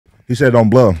He said don't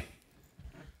blow.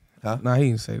 Huh? Nah, he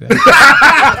didn't say that.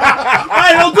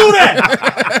 Hey, don't do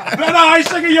that. No, I ain't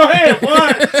shaking your head, boy.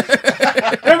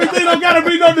 Everything don't gotta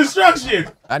be no destruction.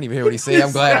 I didn't even hear what he said.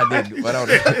 I'm glad I didn't. But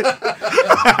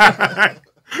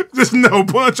Just no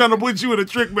punch trying to put you in a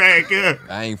trick bag. Yeah.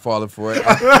 I ain't falling for it.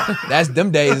 That's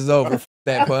them days is over.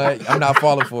 That Bud. I'm not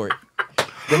falling for it.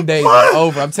 Them days are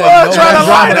over. I'm telling you, no more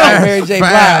drama down Mary J.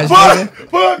 Blige.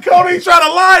 But Cody tried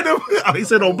to lie to him. Oh, he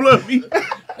said don't bluff me.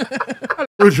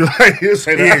 Rucci, he didn't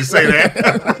say He didn't say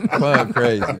that. Bud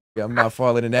crazy. I'm not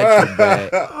falling in that trick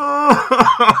bag.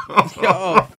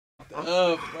 Yo.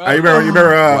 Hey, you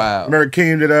remember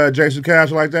Keem did Jason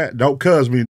Cash like that? Don't cuz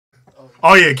me.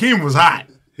 Oh yeah, Keem was hot.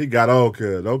 He got old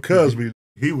cuz. Don't cuz me.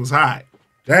 He was hot.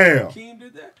 Damn. Keem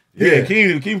did that? Yeah,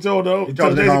 Keem told though. He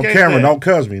told on camera, that. Don't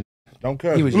cuz me. Don't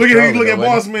cuz me. Look at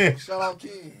Boss Man. Shout out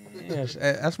Keem. Yeah,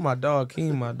 that's my dog,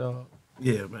 Keem, my dog.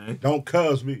 Yeah, man. Don't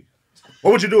cuz me.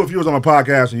 What would you do if you was on a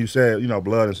podcast and you said,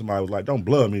 blood, and somebody was like, don't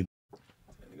blood me?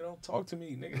 Nigga, don't talk to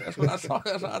me, nigga. That's what I talk.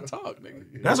 That's how I talk,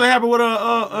 nigga. That's what happened with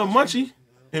Munchie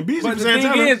and Beezy from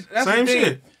Santana. Same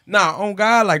shit. Nah, on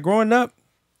God, like growing up,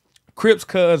 Crips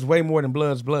cuz way more than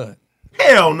Blood's blood.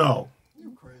 Hell no.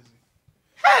 You crazy.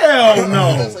 Hell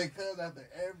no. Say cuz after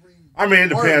every. I mean, it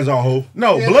depends on who.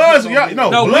 No, Bloods,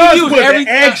 Bloods put the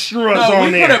extras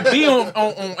on there. We put a B on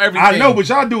everything. I know, but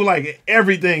y'all do like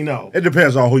everything though. It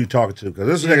depends on who you talking to, because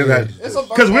this nigga that.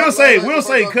 Because we'll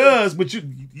say cuz, but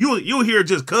you'll hear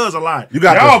just cuz a lot.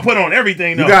 Y'all put on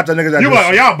everything though. You got the niggas that. You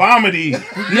like, y'all Blvd.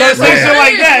 Yeah, say shit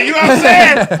like that. You know what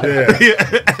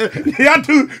I'm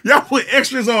saying? Y'all put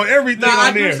extras on everything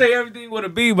on there. I do say everything with a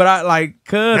B, but I like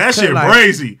cuz. That shit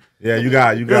crazy. Yeah, you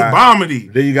got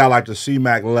Cuhmunity. Then you got like the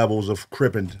C-Mac levels of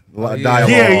cripping dialogue.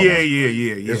 Yeah.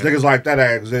 There's niggas like that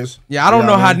exist. Yeah, I don't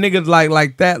know how niggas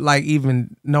like that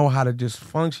even know how to just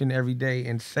function every day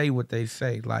and say what they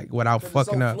say like without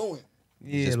fucking up. Fluent.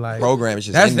 Yeah, like program is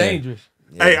just that's in there. dangerous.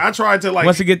 Yeah. Hey, I tried to like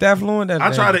once you get that fluent,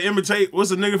 I try to imitate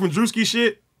what's the nigga from Drewski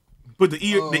shit. Put the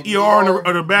ER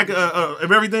on the back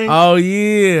of everything. Oh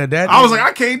yeah, that. I was like,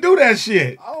 I can't do that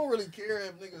shit. I don't really care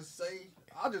if niggas say.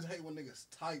 I just hate when niggas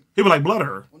type. He be like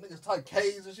Blooder. When niggas type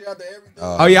K's and shit out there, everything.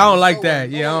 Oh yeah, I don't like that.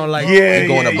 Yeah, I don't like. Yeah,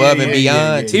 going above and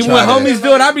beyond. Even when homies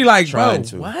do it, I be like, bro,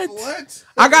 to. what?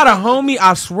 I got a homie.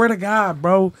 I swear to God,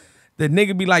 bro. The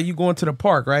nigga be like, you going to the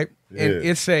park, right? And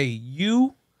it say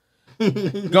you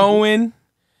going,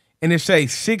 and it say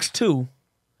 6'2".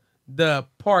 The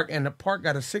park got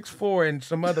a 6'4" and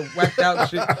some other whacked out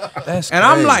shit. That's and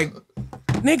I'm like,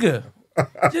 nigga.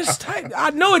 Just type. I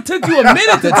know it took you a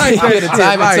minute to type that. The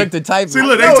time it took to type. See,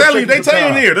 look, they tell you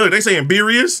in here. Look, they saying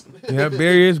Berius. Yeah,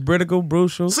 Berius, Britical,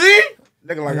 Brucial. See,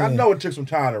 nigga, like I know it took some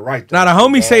time to write that. Now the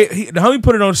homie the homie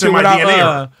put it on shit without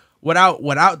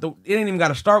the. It ain't even got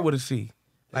to start with a C.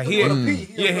 Like he'll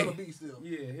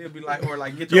be like, or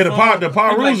like get your bone. The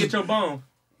power rules. Like, get your bone.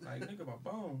 Like nigga, my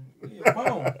bone. Yeah,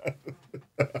 bone.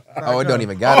 Oh, it don't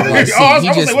even got to be a C. He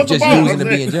just using it to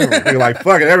be in general. Nigga, like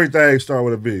fuck it, everything start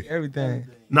with a B. Everything.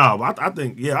 No, but I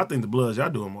think the Bloods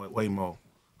y'all doing way more,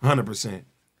 100%.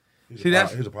 See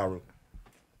that's he's a pyro.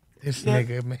 This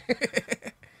nigga man.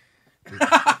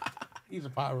 He's a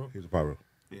pyro. He's a pyro.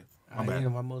 Yeah, I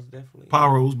am most definitely.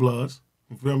 Pyros, Bloods.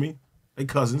 You feel me? They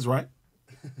cousins, right?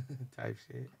 Type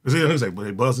shit. They say, but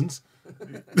they buzzins.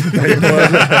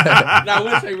 Now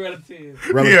we'll say relative.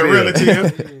 Yeah,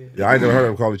 relative. Yeah, I ain't never heard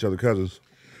them call each other cousins.